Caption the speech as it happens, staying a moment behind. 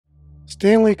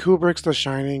Stanley Kubrick's The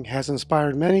Shining has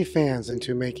inspired many fans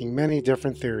into making many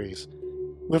different theories,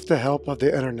 with the help of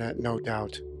the internet, no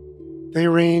doubt. They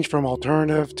range from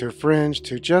alternative to fringe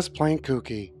to just plain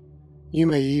kooky. You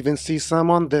may even see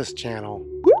some on this channel.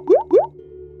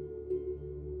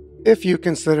 If you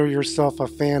consider yourself a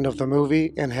fan of the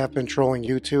movie and have been trolling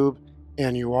YouTube,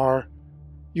 and you are,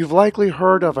 you've likely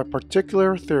heard of a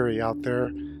particular theory out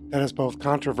there that is both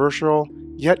controversial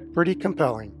yet pretty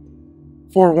compelling.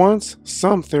 For once,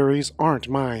 some theories aren't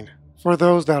mine. For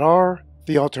those that are,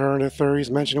 the alternative theories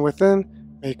mentioned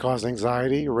within may cause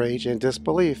anxiety, rage, and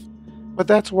disbelief, but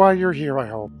that's why you're here, I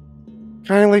hope.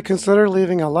 Kindly consider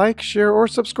leaving a like, share, or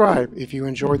subscribe if you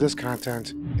enjoy this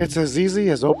content. It's as easy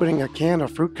as opening a can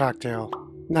of fruit cocktail.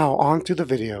 Now on to the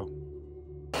video.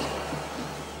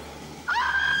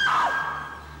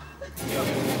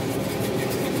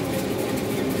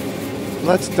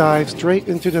 Let's dive straight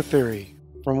into the theory,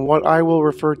 from what I will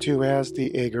refer to as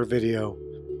the Ager video.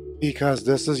 Because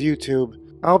this is YouTube,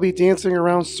 I'll be dancing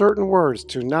around certain words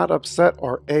to not upset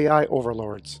our AI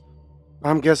overlords.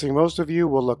 I'm guessing most of you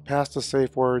will look past the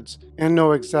safe words and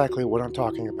know exactly what I'm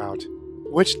talking about.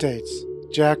 Which states,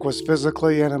 Jack was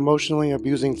physically and emotionally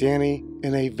abusing Danny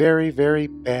in a very, very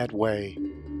bad way.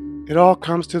 It all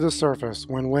comes to the surface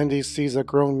when Wendy sees a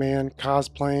grown man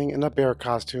cosplaying in a bear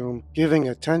costume, giving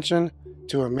attention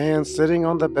to a man sitting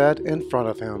on the bed in front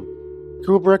of him.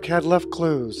 Kubrick had left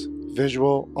clues,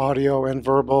 visual, audio, and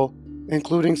verbal,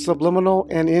 including subliminal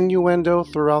and innuendo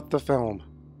throughout the film.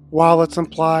 While it's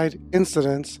implied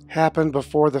incidents happened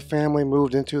before the family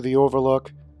moved into the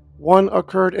Overlook, one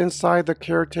occurred inside the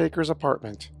caretaker's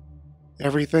apartment.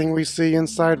 Everything we see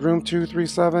inside room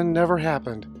 237 never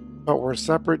happened, but were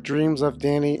separate dreams of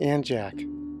Danny and Jack.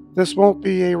 This won't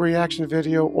be a reaction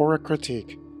video or a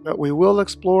critique, but we will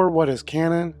explore what is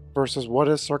canon versus what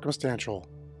is circumstantial.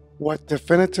 What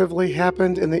definitively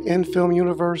happened in the in-film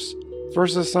universe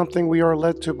versus something we are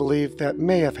led to believe that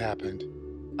may have happened.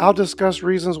 I'll discuss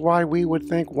reasons why we would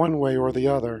think one way or the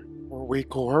other. Were we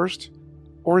coerced?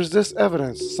 Or is this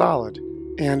evidence solid,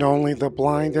 and only the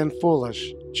blind and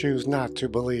foolish choose not to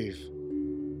believe?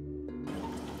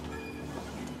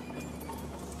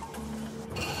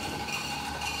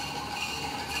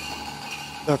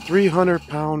 The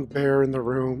 300-pound bear in the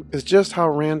room is just how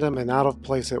random and out of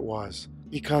place it was.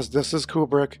 Because this is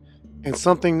Kubrick, and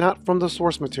something not from the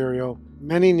source material,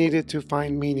 many needed to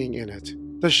find meaning in it.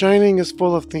 The Shining is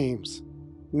full of themes.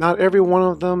 Not every one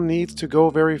of them needs to go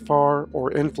very far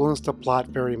or influence the plot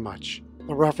very much.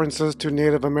 The references to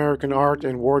Native American art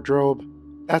and wardrobe,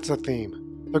 that's a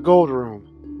theme. The Gold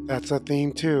Room, that's a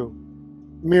theme too.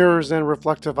 Mirrors and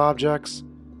reflective objects,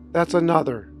 that's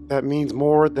another that means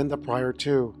more than the prior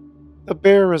two. The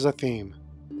bear is a theme.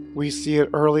 We see it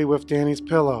early with Danny's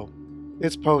pillow.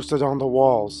 It's posted on the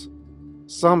walls.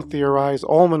 Some theorize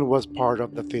Ullman was part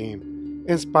of the theme,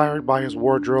 inspired by his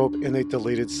wardrobe in a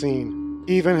deleted scene.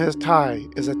 Even his tie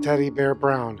is a teddy bear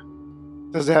brown.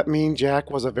 Does that mean Jack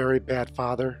was a very bad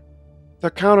father?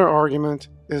 The counter-argument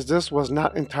is this was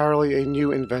not entirely a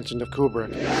new invention of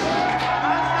Kubrick.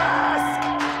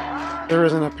 There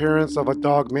is an appearance of a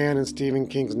dog man in Stephen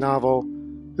King's novel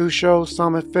who shows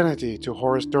some affinity to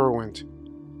Horace Derwent.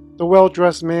 The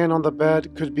well-dressed man on the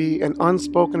bed could be an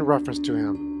unspoken reference to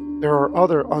him. There are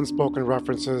other unspoken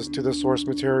references to the source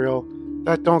material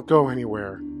that don't go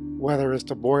anywhere, whether it's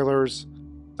to Boilers,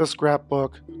 the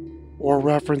scrapbook, or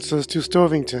references to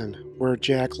Stovington, where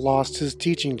Jack lost his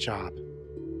teaching job.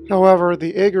 However,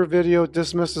 the Ager video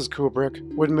dismisses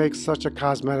Kubrick would make such a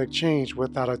cosmetic change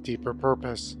without a deeper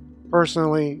purpose.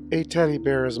 Personally, a teddy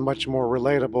bear is much more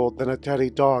relatable than a teddy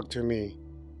dog to me.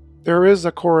 There is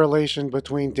a correlation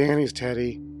between Danny's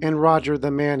teddy and Roger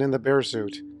the man in the bear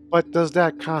suit, but does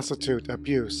that constitute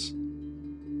abuse?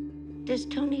 Does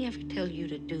Tony ever tell you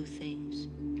to do things?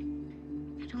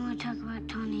 I don't want to talk about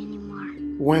Tony anymore.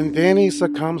 When Danny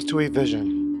succumbs to a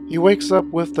vision, he wakes up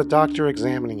with the doctor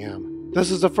examining him. This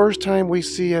is the first time we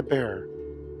see a bear.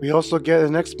 We also get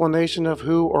an explanation of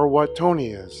who or what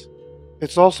Tony is.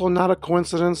 It's also not a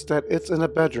coincidence that it's in a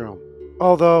bedroom.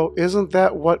 Although, isn't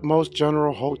that what most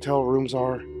general hotel rooms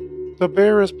are? The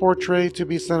bear is portrayed to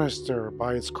be sinister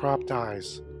by its cropped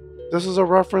eyes. This is a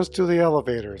reference to the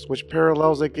elevators, which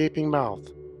parallels a gaping mouth,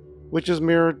 which is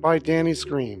mirrored by Danny's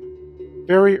scream.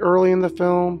 Very early in the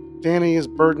film, Danny is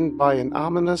burdened by an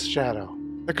ominous shadow.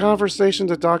 The conversation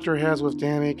the doctor has with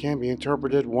Danny can be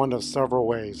interpreted one of several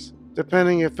ways,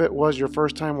 depending if it was your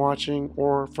first time watching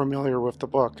or familiar with the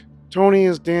book. Tony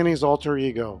is Danny's alter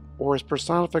ego, or his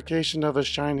personification of his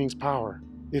Shining's power.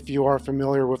 If you are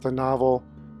familiar with the novel,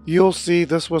 you'll see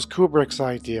this was Kubrick's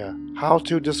idea, how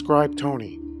to describe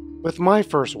Tony. With my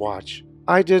first watch,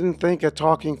 I didn't think a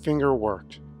talking finger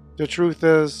worked. The truth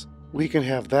is, we can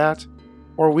have that,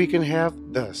 or we can have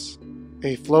this.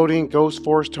 A floating ghost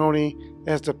force Tony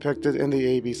as depicted in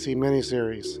the ABC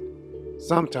miniseries.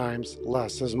 Sometimes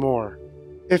less is more.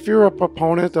 If you're a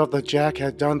proponent of the Jack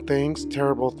had done things,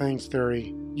 terrible things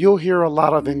theory, you'll hear a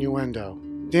lot of innuendo.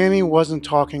 Danny wasn't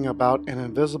talking about an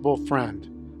invisible friend,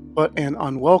 but an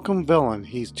unwelcome villain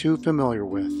he's too familiar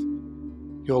with.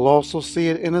 You'll also see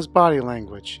it in his body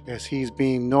language as he's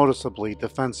being noticeably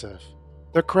defensive.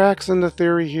 The cracks in the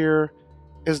theory here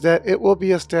is that it will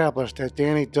be established that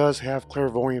Danny does have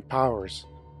clairvoyant powers.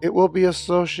 It will be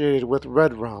associated with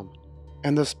red rum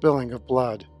and the spilling of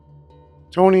blood.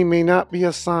 Tony may not be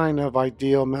a sign of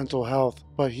ideal mental health,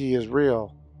 but he is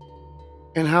real.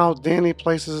 And how Danny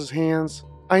places his hands,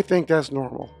 I think that's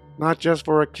normal. Not just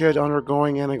for a kid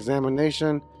undergoing an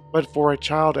examination, but for a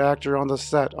child actor on the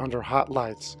set under hot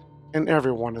lights, and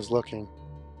everyone is looking.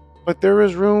 But there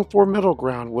is room for middle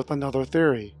ground with another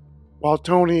theory. While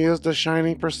Tony is the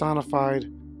shining personified,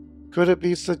 could it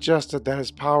be suggested that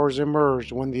his powers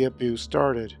emerged when the abuse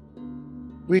started?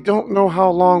 We don't know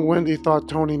how long Wendy thought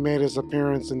Tony made his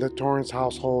appearance in the Torrance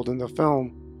household in the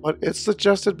film, but it's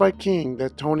suggested by King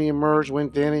that Tony emerged when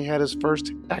Danny had his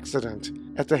first accident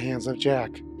at the hands of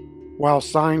Jack. While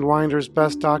Sidewinder's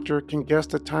best doctor can guess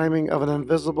the timing of an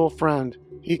invisible friend,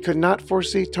 he could not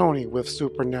foresee Tony with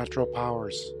supernatural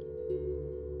powers.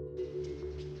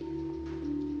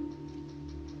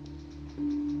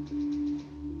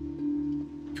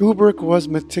 Kubrick was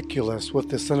meticulous with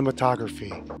the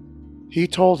cinematography. He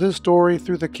told his story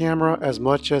through the camera as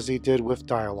much as he did with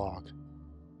dialogue.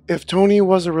 If Tony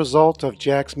was a result of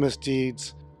Jack's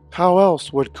misdeeds, how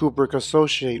else would Kubrick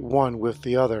associate one with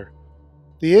the other?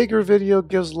 The Ager video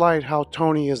gives light how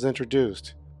Tony is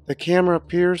introduced. The camera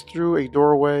peers through a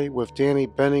doorway with Danny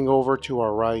bending over to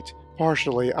our right,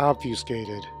 partially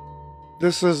obfuscated.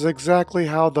 This is exactly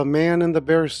how the man in the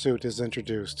bear suit is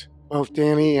introduced. Both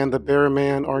Danny and the bear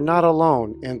man are not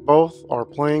alone, and both are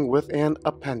playing with an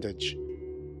appendage.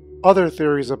 Other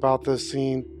theories about this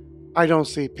scene I don't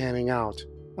see panning out.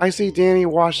 I see Danny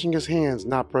washing his hands,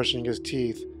 not brushing his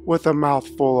teeth, with a mouth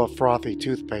full of frothy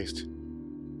toothpaste.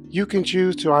 You can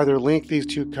choose to either link these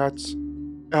two cuts,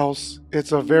 else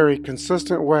it's a very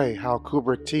consistent way how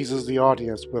Kubrick teases the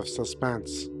audience with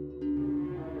suspense.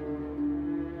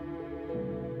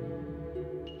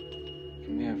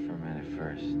 Come here for a minute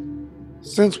first.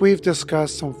 Since we've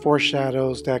discussed some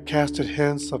foreshadows that casted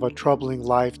hints of a troubling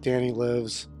life Danny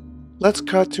lives, let's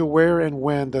cut to where and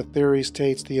when the theory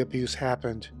states the abuse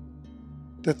happened.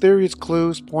 The theory's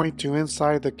clues point to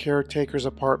inside the caretaker's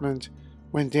apartment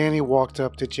when Danny walked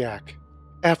up to Jack.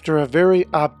 After a very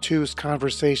obtuse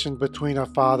conversation between a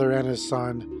father and his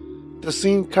son, the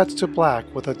scene cuts to black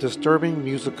with a disturbing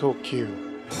musical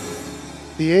cue.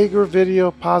 The Ager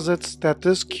video posits that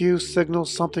this cue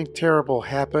signals something terrible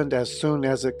happened as soon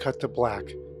as it cut to black,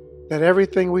 that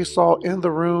everything we saw in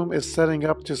the room is setting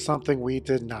up to something we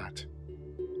did not.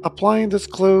 Applying this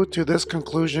clue to this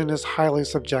conclusion is highly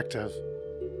subjective.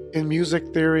 In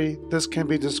music theory, this can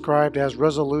be described as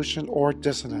resolution or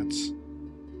dissonance.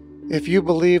 If you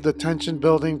believe the tension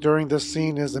building during this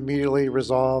scene is immediately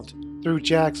resolved through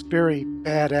Jack's very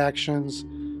bad actions,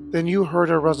 then you heard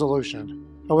a resolution.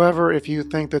 However, if you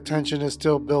think the tension is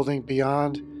still building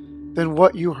beyond, then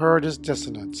what you heard is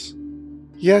dissonance.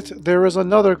 Yet there is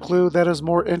another clue that is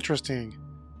more interesting,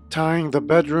 tying the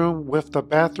bedroom with the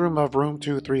bathroom of room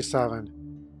 237.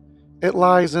 It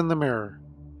lies in the mirror.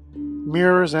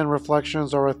 Mirrors and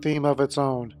reflections are a theme of its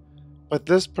own, but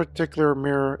this particular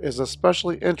mirror is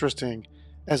especially interesting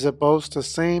as it boasts the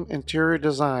same interior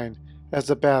design as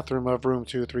the bathroom of room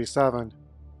 237.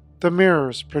 The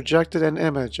mirrors projected an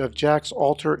image of Jack's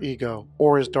alter ego,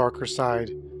 or his darker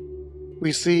side.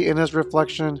 We see in his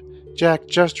reflection Jack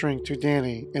gesturing to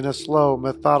Danny in a slow,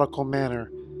 methodical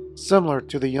manner, similar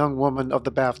to the young woman of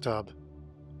the bathtub.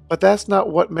 But that's not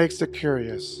what makes it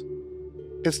curious.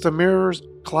 It's the mirror's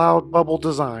cloud bubble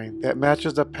design that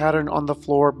matches the pattern on the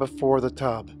floor before the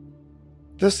tub.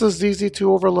 This is easy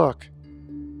to overlook.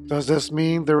 Does this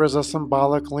mean there is a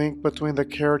symbolic link between the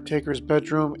caretaker's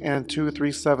bedroom and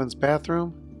 237's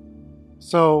bathroom?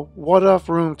 So, what of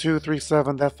room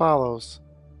 237 that follows?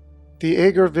 The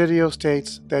Ager video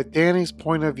states that Danny's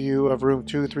point of view of room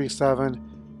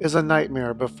 237 is a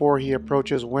nightmare before he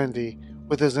approaches Wendy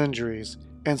with his injuries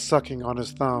and sucking on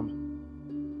his thumb.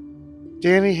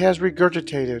 Danny has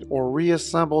regurgitated or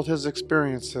reassembled his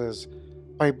experiences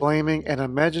by blaming an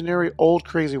imaginary old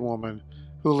crazy woman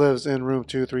who lives in room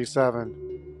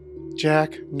 237.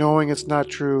 Jack, knowing it's not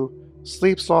true,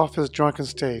 sleeps off his drunken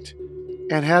state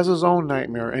and has his own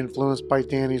nightmare influenced by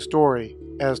Danny's story,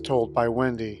 as told by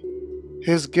Wendy.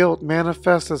 His guilt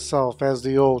manifests itself as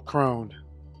the old crone.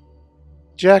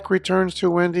 Jack returns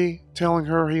to Wendy, telling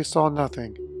her he saw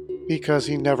nothing, because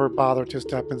he never bothered to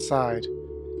step inside,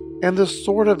 and this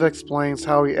sort of explains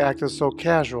how he acted so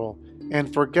casual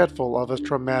and forgetful of his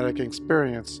traumatic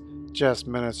experience just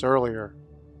minutes earlier.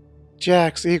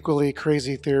 Jack's equally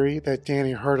crazy theory that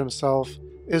Danny hurt himself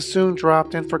is soon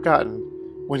dropped and forgotten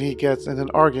when he gets in an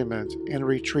argument and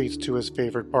retreats to his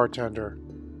favorite bartender.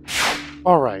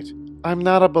 Alright, I'm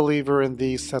not a believer in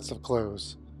these sets of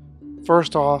clues.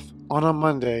 First off, on a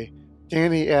Monday,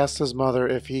 Danny asks his mother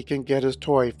if he can get his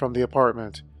toy from the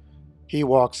apartment. He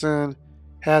walks in,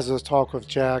 has his talk with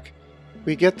Jack,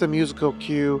 we get the musical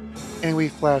cue, and we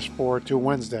flash forward to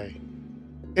Wednesday.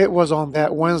 It was on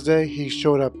that Wednesday he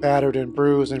showed up battered and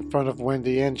bruised in front of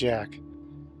Wendy and Jack.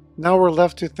 Now we're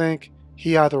left to think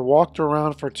he either walked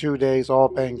around for 2 days all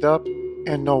banged up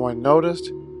and no one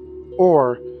noticed,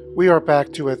 or we are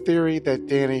back to a theory that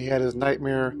Danny had his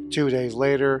nightmare 2 days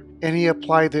later and he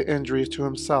applied the injuries to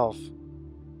himself.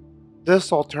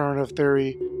 This alternative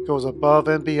theory goes above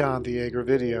and beyond the Ager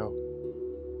video.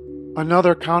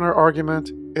 Another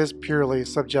counter-argument is purely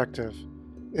subjective.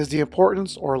 Is the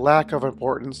importance or lack of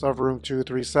importance of Room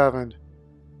 237.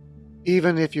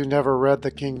 Even if you never read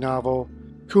the King novel,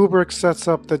 Kubrick sets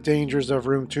up the dangers of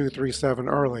Room 237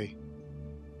 early.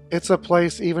 It's a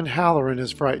place even Halloran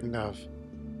is frightened of.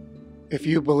 If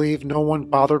you believe no one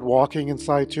bothered walking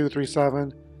inside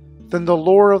 237, then the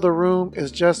lore of the room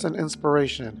is just an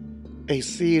inspiration, a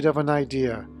seed of an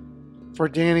idea, for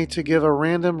Danny to give a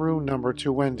random room number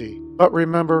to Wendy. But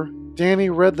remember, Danny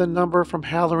read the number from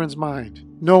Halloran's mind.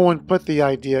 No one put the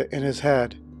idea in his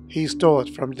head. He stole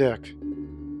it from Dick.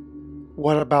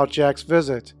 What about Jack's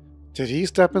visit? Did he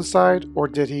step inside or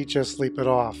did he just sleep it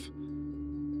off?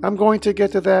 I'm going to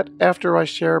get to that after I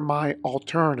share my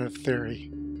alternative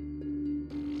theory.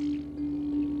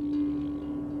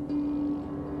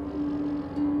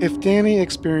 If Danny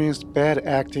experienced bad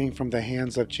acting from the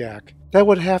hands of Jack, that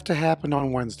would have to happen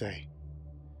on Wednesday.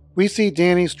 We see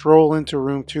Danny stroll into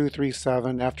room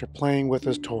 237 after playing with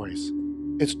his toys.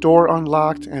 Its door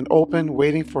unlocked and open,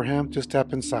 waiting for him to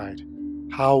step inside.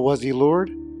 How was he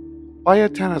lured? By a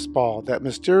tennis ball that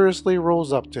mysteriously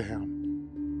rolls up to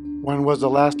him. When was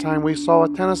the last time we saw a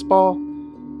tennis ball?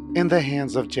 In the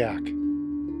hands of Jack.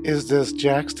 Is this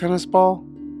Jack's tennis ball?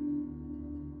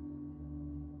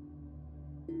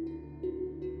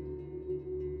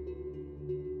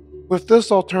 With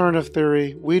this alternative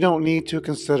theory, we don't need to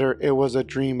consider it was a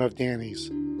dream of Danny's.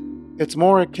 It's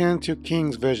more akin to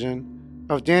King's vision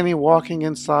of Danny walking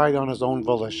inside on his own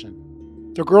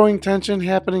volition. The growing tension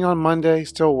happening on Monday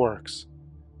still works,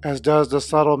 as does the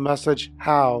subtle message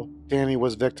how Danny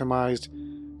was victimized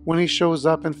when he shows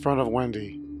up in front of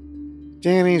Wendy.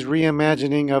 Danny's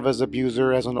reimagining of his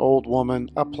abuser as an old woman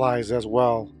applies as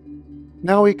well.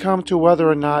 Now we come to whether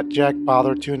or not Jack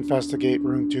bothered to investigate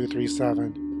room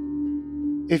 237.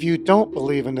 If you don't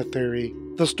believe in the theory,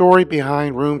 the story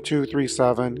behind room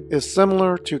 237 is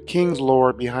similar to King's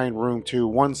lore behind room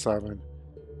 217.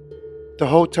 The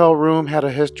hotel room had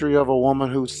a history of a woman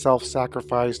who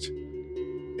self-sacrificed,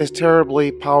 is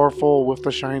terribly powerful with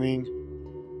the shining.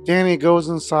 Danny goes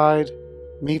inside,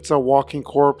 meets a walking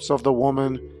corpse of the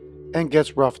woman, and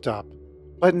gets roughed up,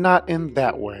 but not in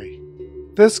that way.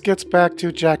 This gets back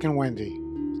to Jack and Wendy.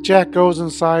 Jack goes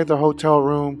inside the hotel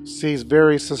room, sees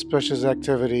very suspicious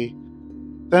activity,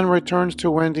 then returns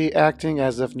to Wendy acting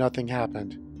as if nothing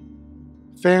happened.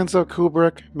 Fans of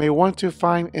Kubrick may want to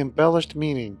find embellished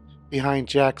meaning behind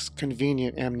Jack's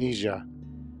convenient amnesia.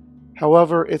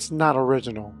 However, it's not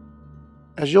original,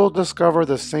 as you'll discover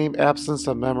the same absence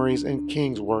of memories in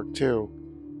King's work too.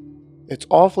 It's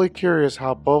awfully curious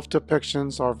how both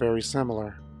depictions are very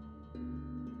similar.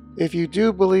 If you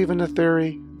do believe in the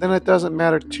theory, then it doesn't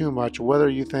matter too much whether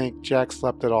you think Jack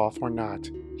slept it off or not.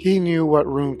 He knew what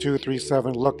room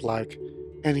 237 looked like,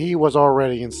 and he was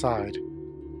already inside.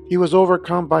 He was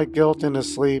overcome by guilt in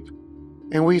his sleep,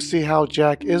 and we see how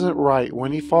Jack isn't right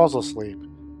when he falls asleep.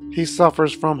 He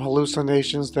suffers from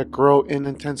hallucinations that grow in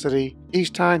intensity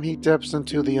each time he dips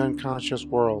into the unconscious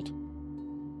world.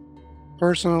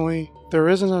 Personally, there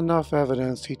isn't enough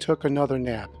evidence he took another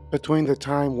nap between the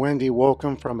time Wendy woke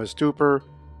him from his stupor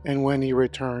and when he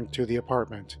returned to the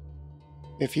apartment.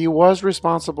 If he was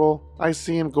responsible, I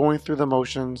see him going through the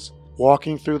motions,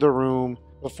 walking through the room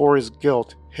before his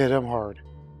guilt hit him hard.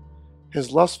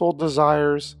 His lustful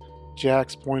desires,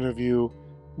 Jack's point of view,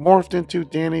 morphed into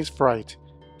Danny's fright,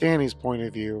 Danny's point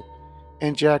of view,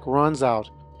 and Jack runs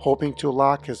out, hoping to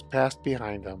lock his past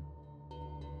behind him.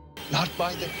 not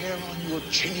by the hair on your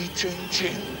chinny chin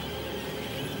chin.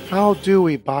 How do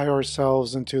we buy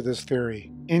ourselves into this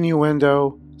theory?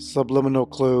 Innuendo, subliminal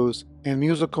clues, and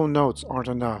musical notes aren't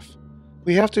enough.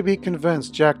 We have to be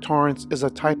convinced Jack Torrance is a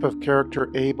type of character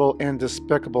able and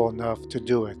despicable enough to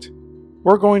do it.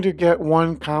 We're going to get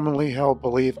one commonly held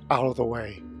belief out of the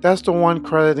way. That's the one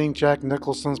crediting Jack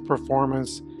Nicholson's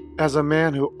performance as a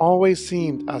man who always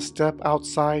seemed a step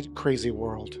outside Crazy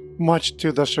World, much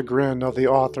to the chagrin of the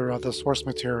author of the source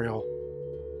material.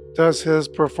 Does his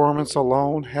performance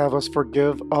alone have us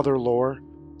forgive other lore?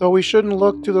 Though we shouldn't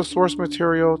look to the source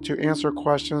material to answer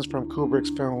questions from Kubrick's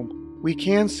film, we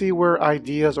can see where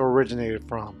ideas originated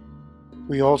from.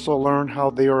 We also learn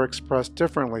how they are expressed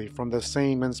differently from the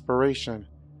same inspiration,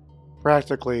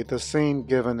 practically the same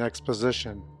given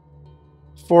exposition.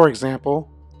 For example,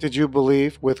 did you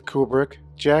believe with Kubrick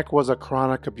Jack was a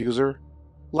chronic abuser?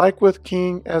 Like with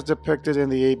King as depicted in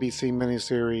the ABC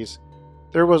miniseries,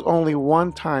 there was only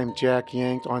one time Jack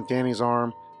yanked on Danny's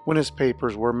arm when his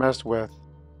papers were messed with.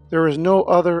 There is no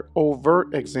other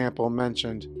overt example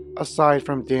mentioned, aside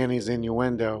from Danny's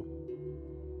innuendo.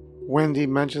 Wendy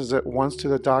mentions it once to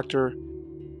the doctor.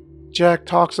 Jack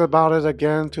talks about it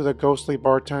again to the ghostly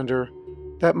bartender.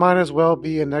 That might as well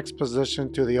be an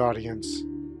exposition to the audience.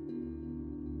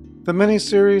 The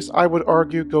miniseries, I would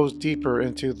argue, goes deeper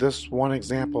into this one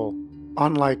example.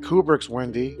 Unlike Kubrick's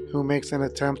Wendy, who makes an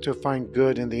attempt to find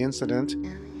good in the incident,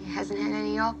 He hasn't had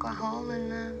any alcohol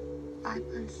in 5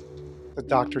 months. the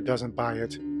doctor doesn't buy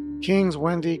it. King's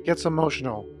Wendy gets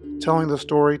emotional, telling the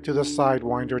story to the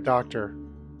sidewinder doctor.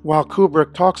 While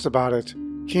Kubrick talks about it,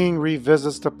 King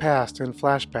revisits the past in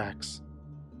flashbacks.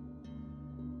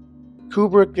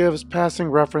 Kubrick gives passing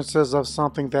references of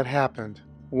something that happened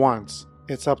once.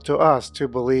 It's up to us to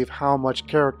believe how much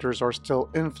characters are still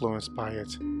influenced by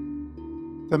it.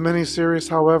 The miniseries,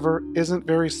 however, isn't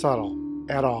very subtle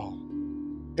at all.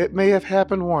 It may have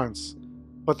happened once,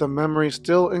 but the memory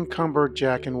still encumbered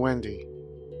Jack and Wendy.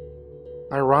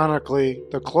 Ironically,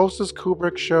 the closest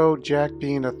Kubrick showed Jack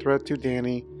being a threat to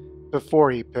Danny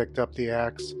before he picked up the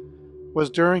axe was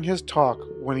during his talk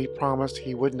when he promised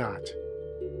he would not.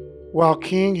 While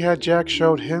King had Jack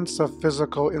showed hints of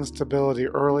physical instability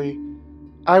early,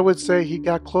 I would say he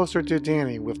got closer to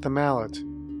Danny with the mallet.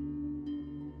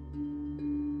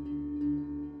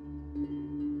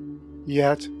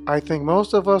 Yet, I think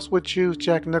most of us would choose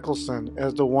Jack Nicholson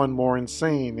as the one more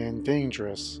insane and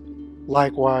dangerous.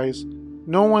 Likewise,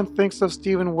 no one thinks of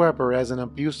Steven Weber as an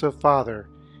abusive father,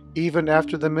 even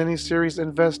after the miniseries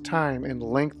invests time in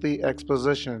lengthy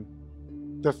exposition.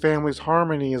 The family's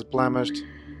harmony is blemished,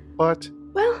 but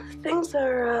well, things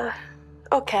are,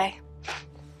 okay.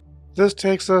 This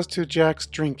takes us to Jack's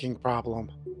drinking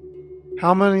problem.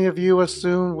 How many of you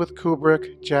assumed with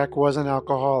Kubrick Jack was an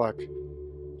alcoholic?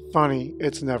 Funny,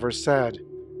 it's never said.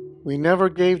 We never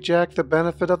gave Jack the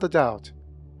benefit of the doubt.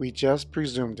 We just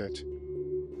presumed it.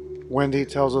 Wendy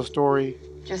tells a story.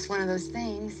 Just one of those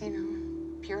things,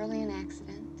 purely an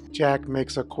accident. Jack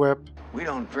makes a quip. We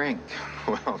don't drink.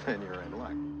 Well, then you're in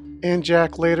luck. And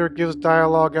Jack later gives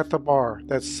dialogue at the bar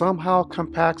that somehow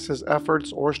compacts his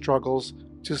efforts or struggles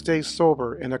to stay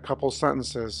sober in a couple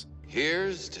sentences.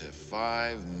 Here's to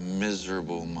 5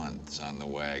 miserable months on the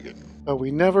wagon. But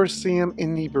we never see him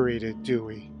inebriated, do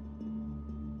we?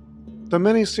 The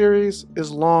miniseries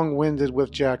is long-winded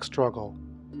with Jack's struggle.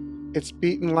 It's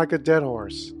beaten like a dead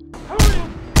horse.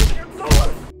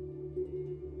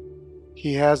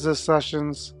 He has his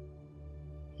sessions.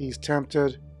 He's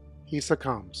tempted. He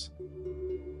succumbs.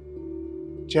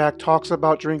 Jack talks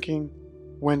about drinking.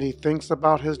 Wendy thinks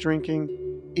about his drinking.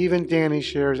 Even Danny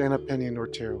shares an opinion or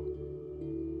two.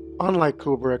 Unlike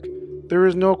Kubrick, there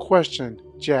is no question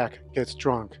Jack gets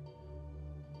drunk.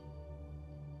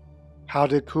 How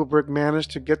did Kubrick manage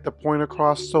to get the point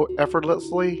across so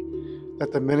effortlessly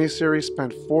that the miniseries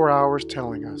spent 4 hours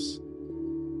telling us?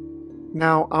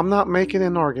 Now, I'm not making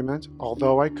an argument,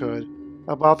 although I could,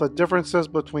 about the differences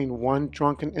between one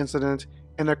drunken incident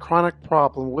and a chronic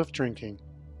problem with drinking.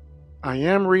 I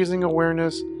am raising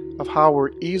awareness of how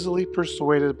we're easily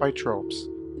persuaded by tropes.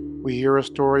 We hear a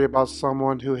story about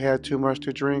someone who had too much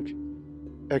to drink,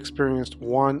 experienced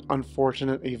one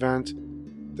unfortunate event,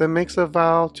 then makes a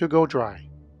vow to go dry.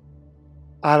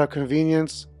 Out of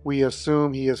convenience, we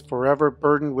assume he is forever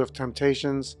burdened with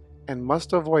temptations and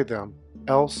must avoid them,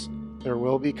 else there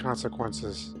will be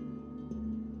consequences.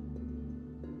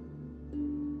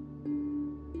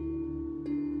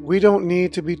 We don't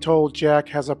need to be told Jack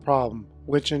has a problem,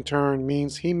 which in turn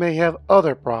means he may have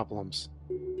other problems.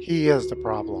 He is the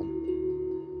problem.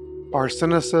 Our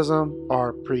cynicism,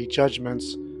 our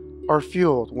prejudgments, are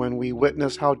fueled when we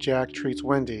witness how Jack treats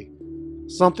Wendy,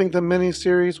 something the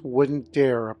miniseries wouldn't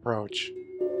dare approach.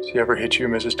 Does he ever hit you,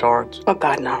 Mrs. Torrance? Oh,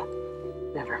 God, no.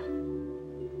 Never.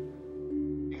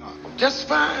 Just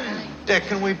fine. Dick,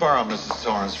 can we borrow Mrs.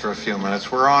 Torrance for a few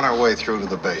minutes? We're on our way through to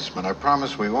the basement. I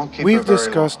promise we won't keep her We've very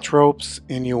discussed long. tropes,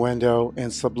 innuendo,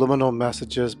 and subliminal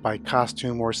messages by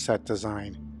costume or set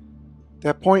design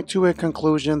that point to a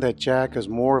conclusion that Jack is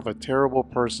more of a terrible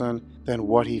person than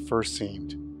what he first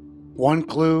seemed. One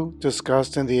clue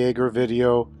discussed in the Ager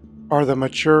video are the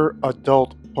mature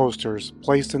adult posters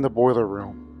placed in the boiler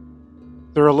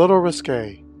room. They're a little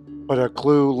risque, but a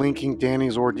clue linking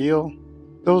Danny's ordeal?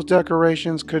 Those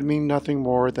decorations could mean nothing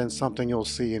more than something you'll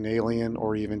see in Alien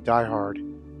or even Die Hard.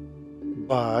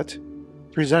 But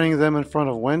presenting them in front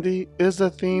of Wendy is the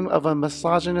theme of a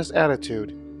misogynist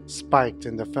attitude spiked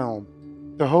in the film.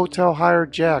 The hotel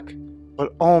hired Jack,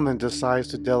 but Ullman decides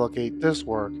to delegate this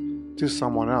work to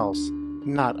someone else,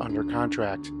 not under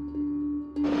contract.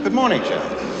 Good morning, Jack.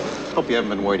 Hope you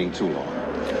haven't been waiting too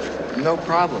long. No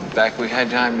problem. In fact, we had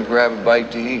time to grab a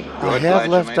bite to eat. I have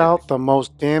left out the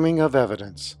most damning of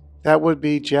evidence. That would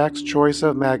be Jack's choice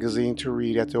of magazine to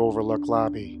read at the Overlook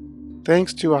lobby.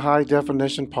 Thanks to a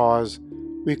high-definition pause,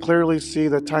 we clearly see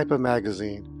the type of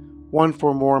magazine, one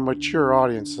for more mature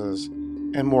audiences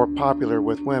and more popular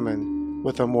with women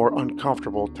with a more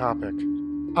uncomfortable topic.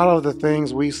 Out of the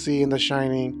things we see in The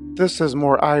Shining, this is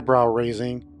more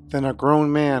eyebrow-raising than a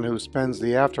grown man who spends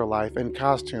the afterlife in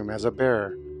costume as a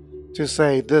bear. To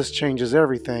say this changes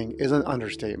everything is an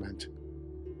understatement.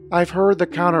 I've heard the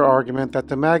counter-argument that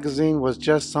the magazine was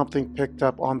just something picked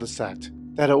up on the set,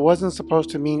 that it wasn't supposed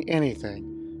to mean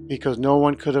anything because no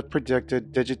one could have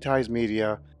predicted digitized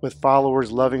media with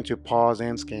followers loving to pause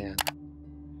and scan.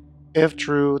 If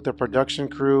true, the production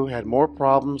crew had more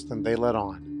problems than they let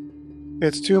on.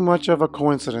 It's too much of a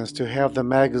coincidence to have the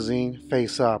magazine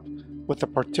face up with a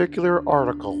particular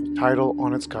article title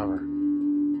on its cover.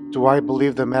 Do I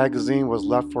believe the magazine was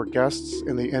left for guests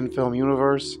in the in-film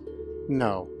universe?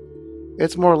 No.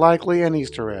 It's more likely an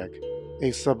Easter egg,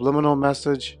 a subliminal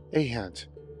message, a hint,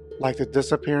 like the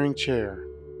disappearing chair,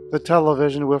 the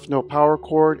television with no power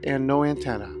cord and no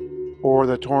antenna, or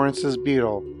the Torrance's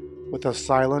Beetle with a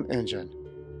silent engine.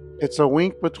 It's a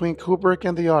wink between Kubrick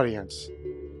and the audience,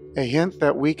 a hint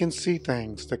that we can see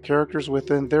things the characters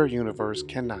within their universe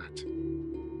cannot.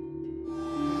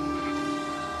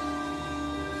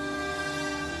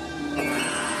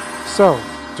 So,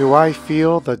 do I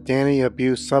feel the Danny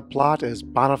abuse subplot is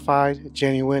bona fide,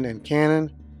 genuine, and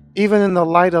canon? Even in the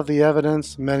light of the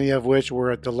evidence, many of which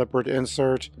were a deliberate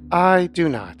insert, I do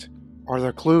not. Are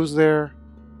there clues there?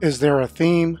 Is there a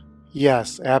theme?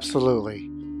 Yes, absolutely.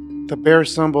 The bear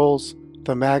symbols,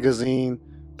 the magazine,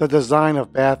 the design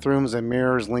of bathrooms and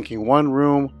mirrors linking one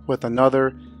room with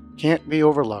another can't be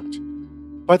overlooked.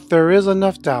 But there is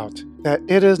enough doubt that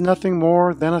it is nothing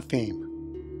more than a theme.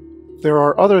 There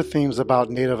are other themes about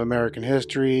Native American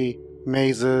history,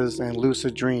 mazes, and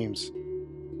lucid dreams.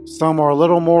 Some are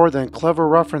little more than clever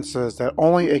references that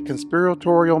only a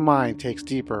conspiratorial mind takes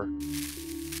deeper.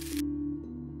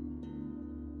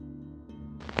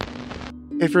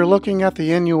 If you're looking at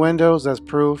the innuendos as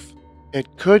proof, it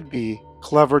could be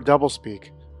clever doublespeak,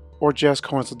 or just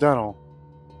coincidental.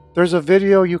 There's a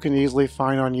video you can easily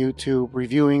find on YouTube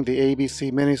reviewing the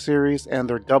ABC miniseries and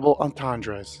their double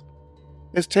entendres.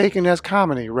 It's taken as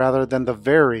comedy rather than the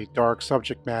very dark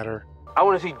subject matter. I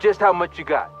want to see just how much you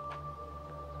got.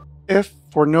 If,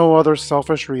 for no other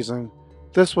selfish reason,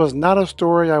 this was not a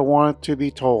story I wanted to be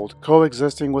told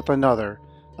coexisting with another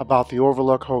about the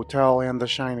Overlook Hotel and The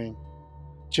Shining.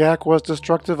 Jack was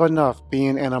destructive enough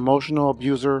being an emotional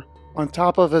abuser on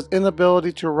top of his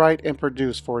inability to write and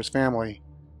produce for his family.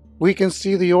 We can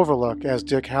see the Overlook, as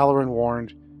Dick Halloran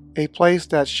warned, a place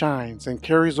that shines and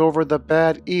carries over the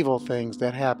bad, evil things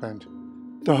that happened.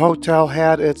 The hotel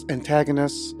had its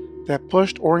antagonists that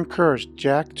pushed or encouraged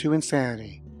Jack to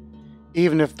insanity,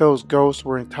 even if those ghosts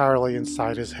were entirely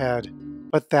inside his head,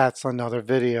 but that's another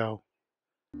video.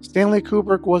 Stanley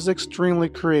Kubrick was extremely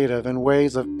creative in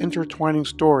ways of intertwining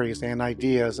stories and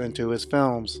ideas into his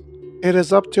films. It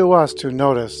is up to us to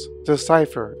notice,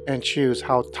 decipher, and choose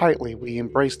how tightly we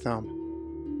embrace them.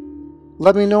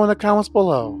 Let me know in the comments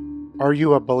below, are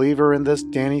you a believer in this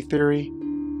Danny theory?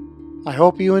 I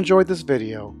hope you enjoyed this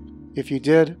video. If you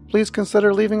did, please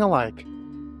consider leaving a like.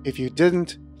 If you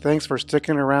didn't, thanks for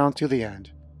sticking around to the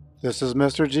end. This is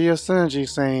Mr. G of Synergy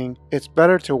saying, it's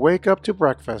better to wake up to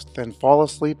breakfast than fall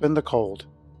asleep in the cold.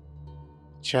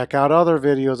 Check out other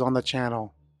videos on the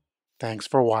channel. Thanks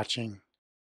for watching.